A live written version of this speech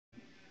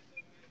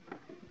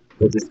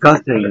We're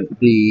discussing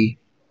the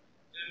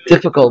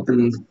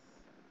difficulties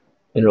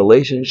in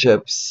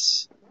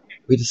relationships.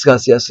 We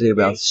discussed yesterday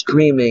about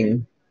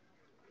screaming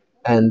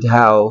and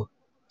how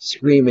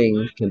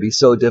screaming can be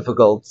so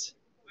difficult.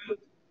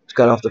 Just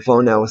got off the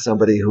phone now with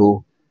somebody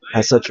who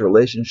has such a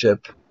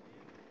relationship,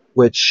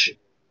 which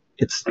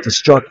it's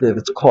destructive,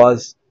 it's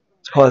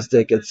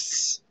caustic,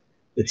 it's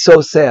so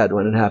sad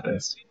when it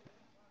happens.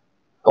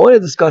 I want to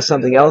discuss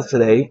something else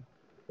today,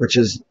 which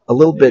is a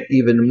little bit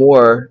even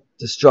more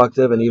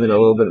destructive and even a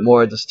little bit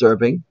more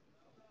disturbing.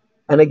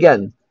 And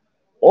again,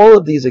 all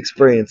of these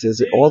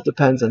experiences, it all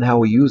depends on how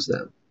we use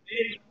them.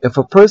 If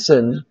a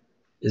person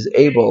is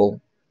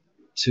able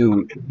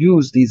to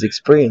use these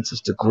experiences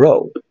to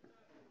grow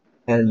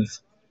and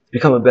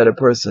become a better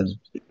person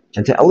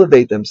and to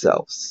elevate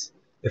themselves,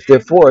 if they're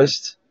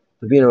forced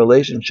to be in a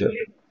relationship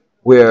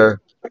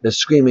where there's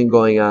screaming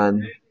going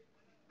on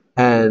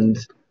and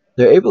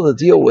they're able to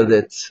deal with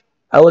it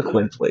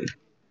eloquently,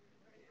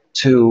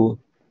 to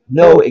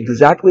know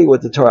exactly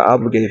what the Torah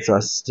obligates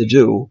us to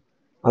do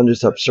under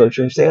such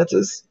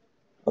circumstances,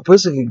 a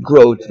person can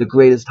grow to the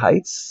greatest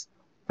heights.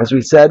 As we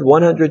said,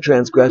 100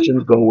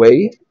 transgressions go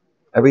away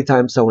every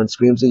time someone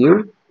screams at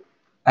you,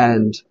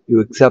 and you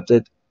accept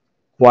it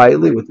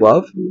quietly with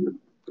love.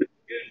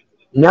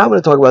 Now I'm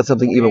going to talk about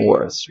something even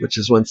worse, which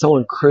is when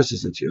someone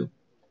curses at you.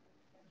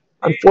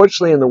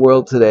 Unfortunately, in the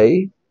world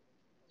today,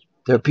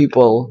 there are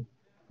people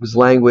whose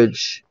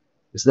language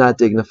is not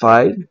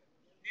dignified,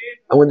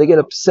 and when they get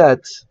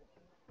upset,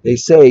 they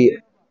say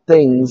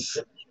things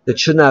that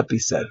should not be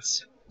said.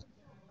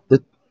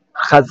 The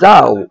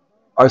Chazal,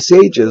 our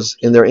sages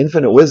in their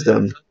infinite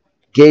wisdom,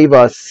 gave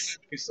us,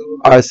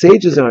 our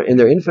sages in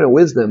their infinite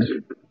wisdom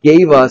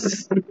gave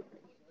us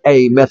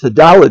a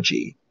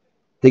methodology.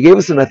 They gave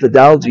us a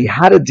methodology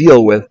how to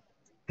deal with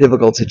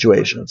difficult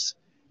situations.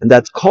 And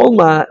that's Kol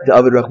Ma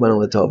D'Avid Rahman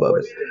L'Tov.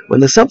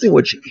 When there's something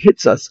which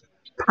hits us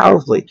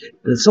powerfully,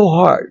 and it's so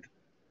hard,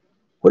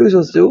 what are we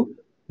supposed to do?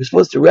 We're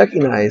supposed to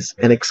recognize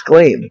and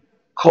exclaim,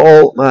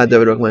 Kol Ma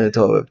D'Avid Rahman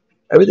L'Tov.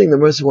 Everything the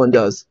Merciful One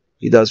does,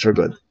 He does for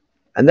good.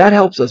 And that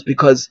helps us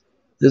because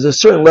there's a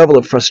certain level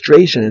of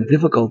frustration and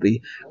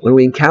difficulty when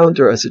we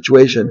encounter a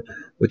situation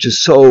which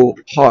is so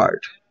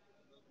hard.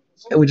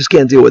 And we just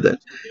can't deal with it.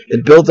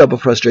 It builds up a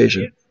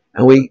frustration.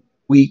 And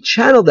we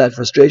channel that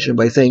frustration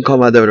by saying, Kol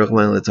Ma'adev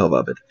Rahman L'Tov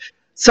Avid.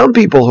 Some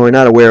people who are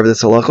not aware of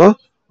this halacha,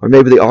 or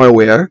maybe they are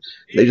aware,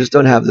 they just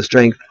don't have the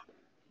strength,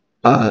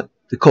 the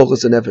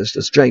kochos nefesh,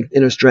 the strength,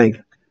 inner strength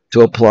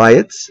to apply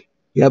it.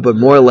 Yeah, but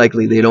more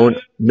likely they don't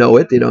know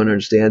it, they don't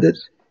understand it.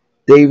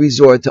 They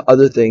resort to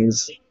other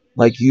things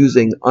like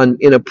using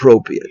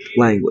inappropriate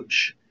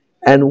language.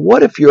 And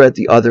what if you're at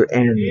the other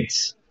end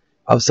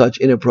of such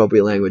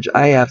inappropriate language?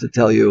 I have to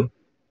tell you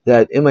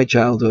that in my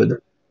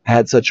childhood, I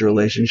had such a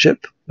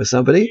relationship with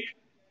somebody,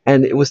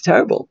 and it was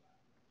terrible.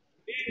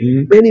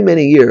 Many,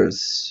 many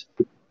years,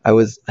 I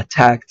was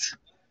attacked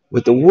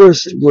with the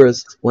worst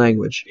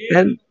language,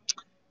 and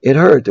it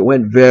hurt. It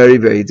went very,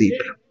 very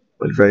deep.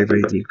 Went very,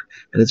 very deep,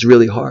 and it's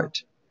really hard.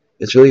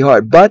 It's really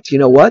hard. But you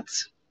know what?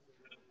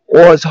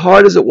 Or as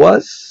hard as it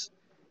was,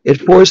 it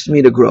forced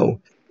me to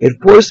grow.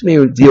 It forced me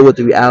to deal with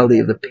the reality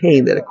of the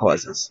pain that it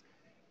causes.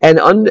 And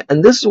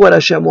this is what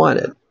Hashem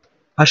wanted.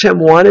 Hashem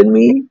wanted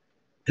me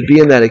to be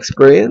in that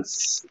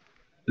experience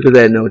because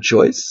I had no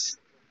choice,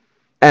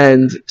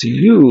 and to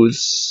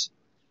use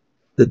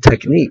the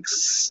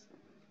techniques,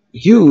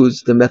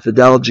 use the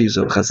methodologies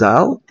of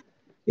Chazal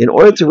in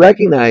order to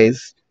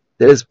recognize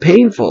that as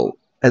painful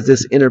as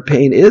this inner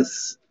pain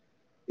is,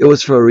 it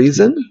was for a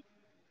reason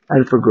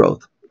and for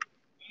growth.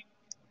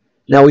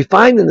 Now we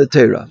find in the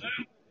Torah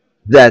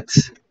that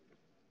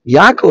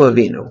Yaakov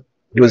Avinu,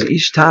 who was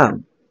Ish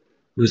Tam,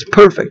 who was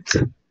perfect,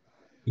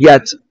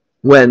 yet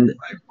when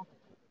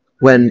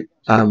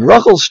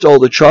Rachel stole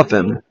the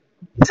Truffim,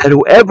 he said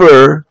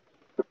whoever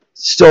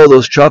stole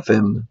those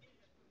Truffim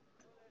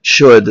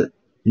should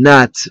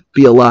not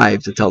be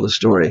alive to tell the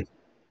story.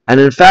 And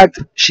in fact,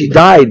 she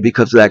died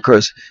because of that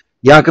curse.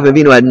 Yaakov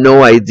Avinu had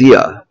no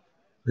idea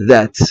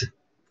that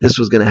this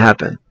was going to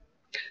happen.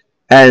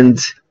 And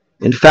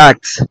in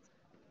fact,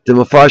 the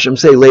Mefarshim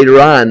say later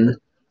on,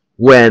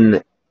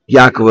 when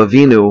Yaakov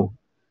Avinu,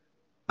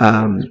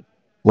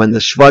 when the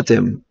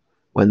Shvatim,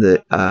 when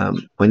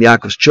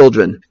Yaakov's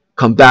children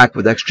come back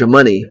with extra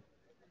money,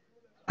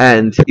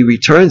 and he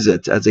returns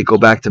it as they go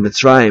back to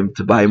Mitzrayim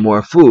to buy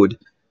more food,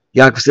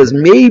 Yaakov says,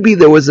 maybe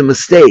there was a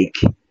mistake.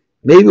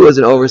 Maybe it was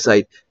an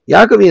oversight.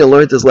 Yaakov Avinu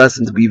learned his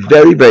lesson to be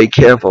very, very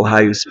careful how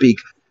you speak,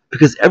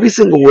 because every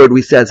single word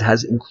we say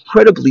has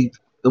incredibly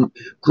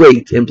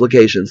great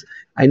implications.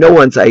 I know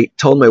once I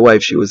told my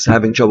wife she was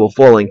having trouble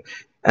falling,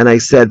 and I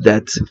said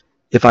that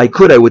if I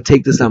could, I would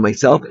take this on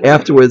myself.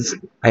 Afterwards,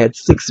 I had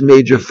 6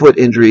 major foot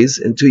injuries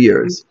in 2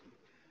 years.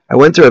 I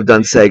went to Rav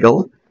Dan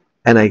Segel,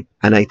 and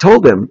I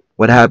told him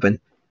what happened.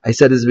 I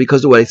said, is it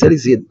because of what I said? He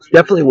said, it's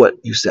definitely what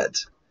you said.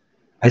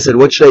 I said,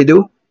 what should I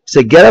do? He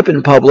said, get up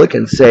in public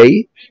and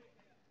say,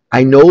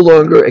 I no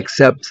longer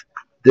accept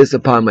this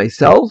upon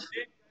myself,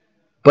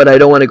 but I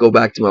don't want to go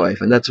back to my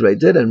wife. And that's what I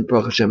did, and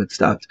Baruch Hashem, it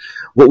stopped.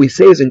 What we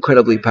say is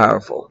incredibly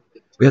powerful.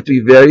 We have to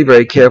be very,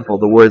 very careful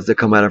the words that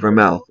come out of our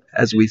mouth,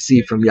 as we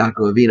see from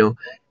Yaakov Avinu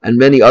and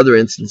many other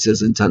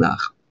instances in Tanakh.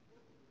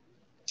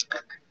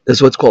 This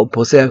is what's called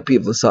Poseach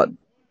Piv L'Satan,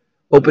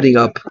 opening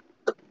up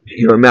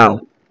your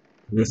mouth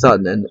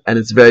L'Satan, and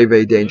it's very,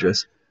 very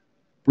dangerous.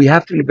 We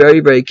have to be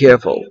very, very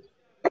careful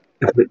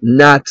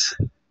not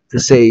to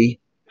say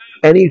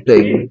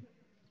anything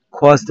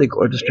caustic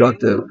or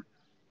destructive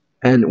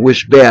and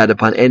wish bad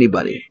upon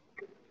anybody.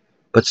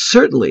 But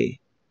certainly,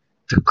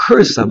 to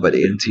curse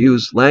somebody and to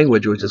use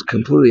language which is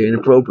completely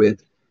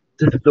inappropriate,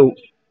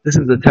 this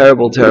is a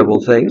terrible,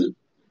 terrible thing.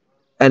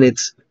 And it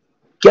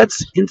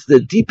gets into the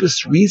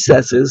deepest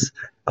recesses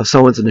of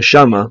someone's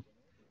neshama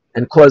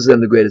and causes them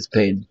the greatest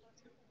pain.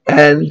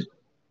 And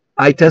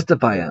I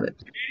testify on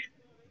it.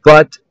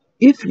 But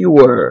if you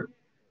were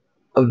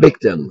a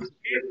victim,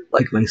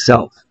 like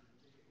myself,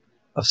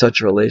 of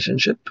such a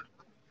relationship,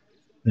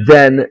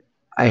 then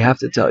I have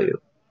to tell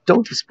you,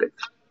 don't despair.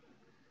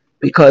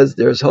 Because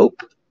there's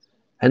hope.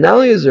 And not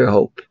only is there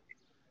hope,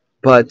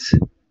 but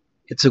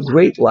it's a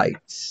great light.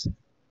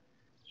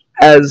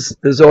 As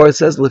the Zohar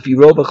says, Lefi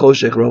rova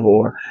choshech rova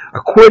or,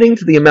 according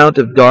to the amount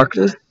of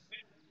darkness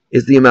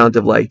is the amount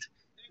of light.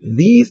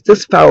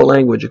 This foul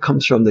language, it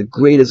comes from the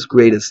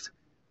greatest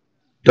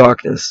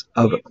darkness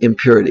of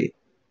impurity,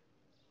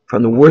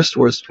 from the worst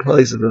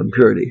places of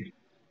impurity.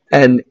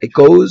 And it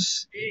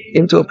goes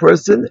into a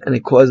person and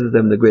it causes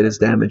them the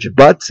greatest damage.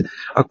 But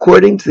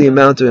according to the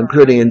amount of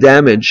impurity and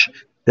damage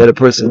that a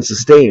person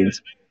sustains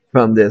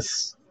from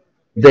this,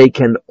 they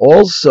can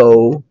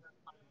also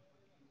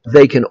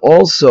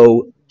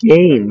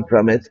gain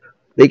from it.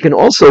 They can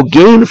also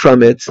gain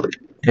from it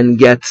and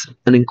get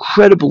an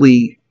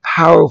incredibly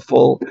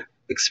powerful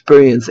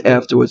experience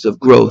afterwards of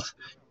growth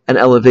and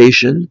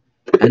elevation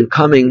and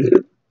coming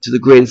to the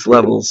greatest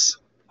levels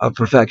of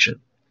perfection.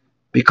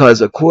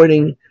 Because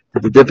according to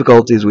the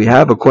difficulties we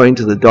have, according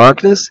to the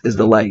darkness, is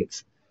the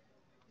light.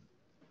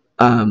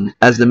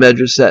 As the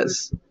Medrash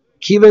says,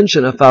 Kivan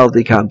shenafal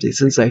dikamti,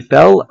 since I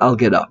fell, I'll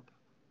get up.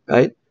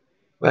 Right?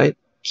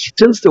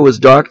 Since there was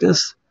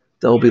darkness,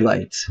 there will be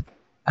light.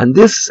 And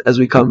this, as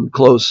we come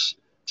close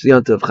to the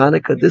Yontif of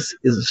Hanukkah, this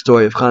is the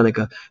story of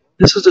Hanukkah.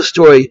 This is the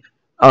story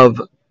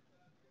of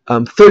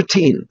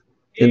 13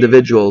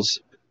 individuals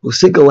who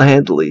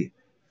single-handedly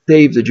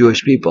saved the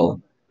Jewish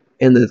people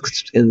in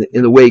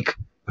the wake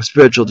of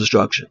spiritual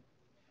destruction.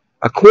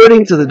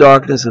 According to the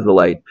darkness is the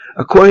light.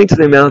 According to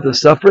the amount of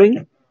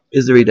suffering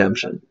is the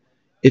redemption.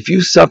 If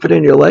you suffered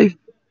in your life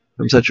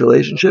from such a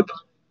relationship,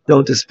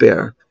 don't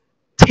despair.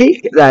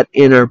 Take that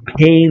inner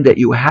pain that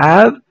you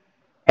have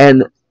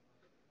and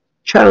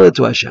channel it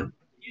to Hashem.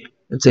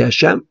 And say,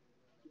 Hashem,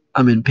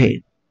 I'm in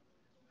pain.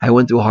 I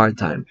went through a hard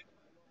time.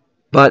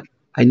 But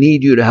I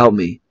need you to help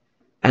me.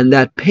 And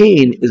that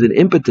pain is an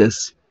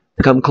impetus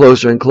to come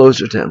closer and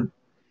closer to Him.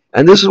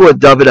 And this is what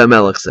David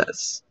HaMelech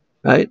says.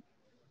 Right?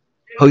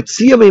 Remove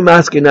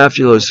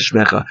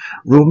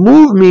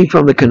me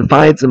from the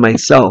confines of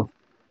myself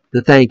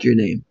to thank your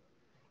name.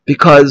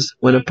 Because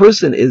when a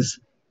person is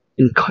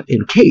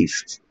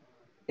encased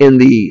in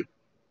the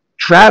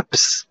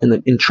traps, in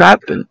the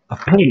entrapment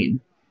of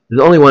pain,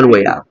 there's only one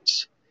way out.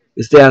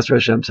 It's to ask for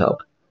Hashem's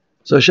help.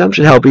 So Hashem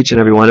should help each and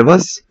every one of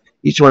us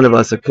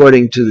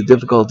according to the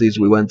difficulties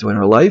we went through in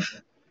our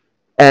life.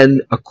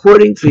 And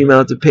according to the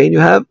amount of pain you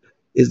have,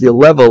 is the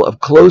level of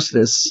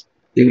closeness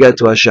you get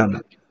to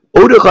Hashem.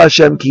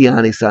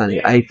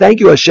 I thank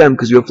you, Hashem,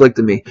 because you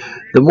afflicted me.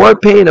 The more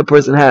pain a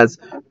person has,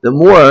 the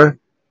more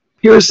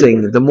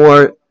piercing, the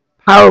more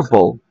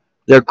powerful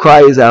their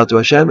cry is out to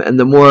Hashem, and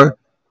the more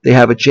they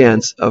have a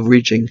chance of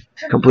reaching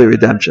complete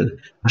redemption.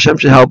 Hashem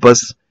should help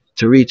us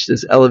to reach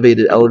this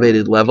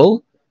elevated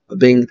level of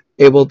being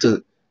able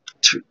to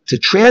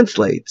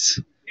translate,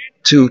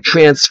 to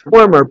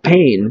transform our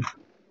pain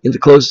into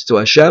closer to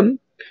Hashem,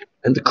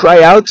 and to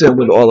cry out to Him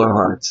with all our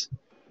hearts.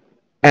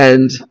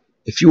 And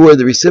if you were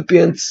the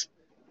recipients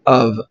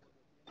of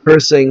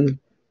cursing,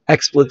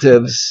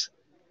 expletives,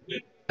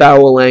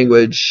 foul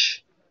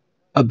language,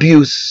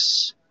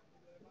 abuse,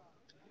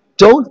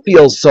 don't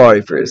feel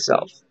sorry for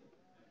yourself.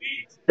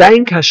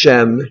 Thank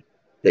Hashem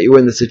that you were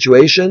in the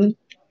situation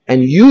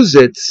and use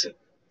it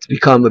to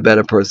become a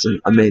better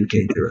person. Amen.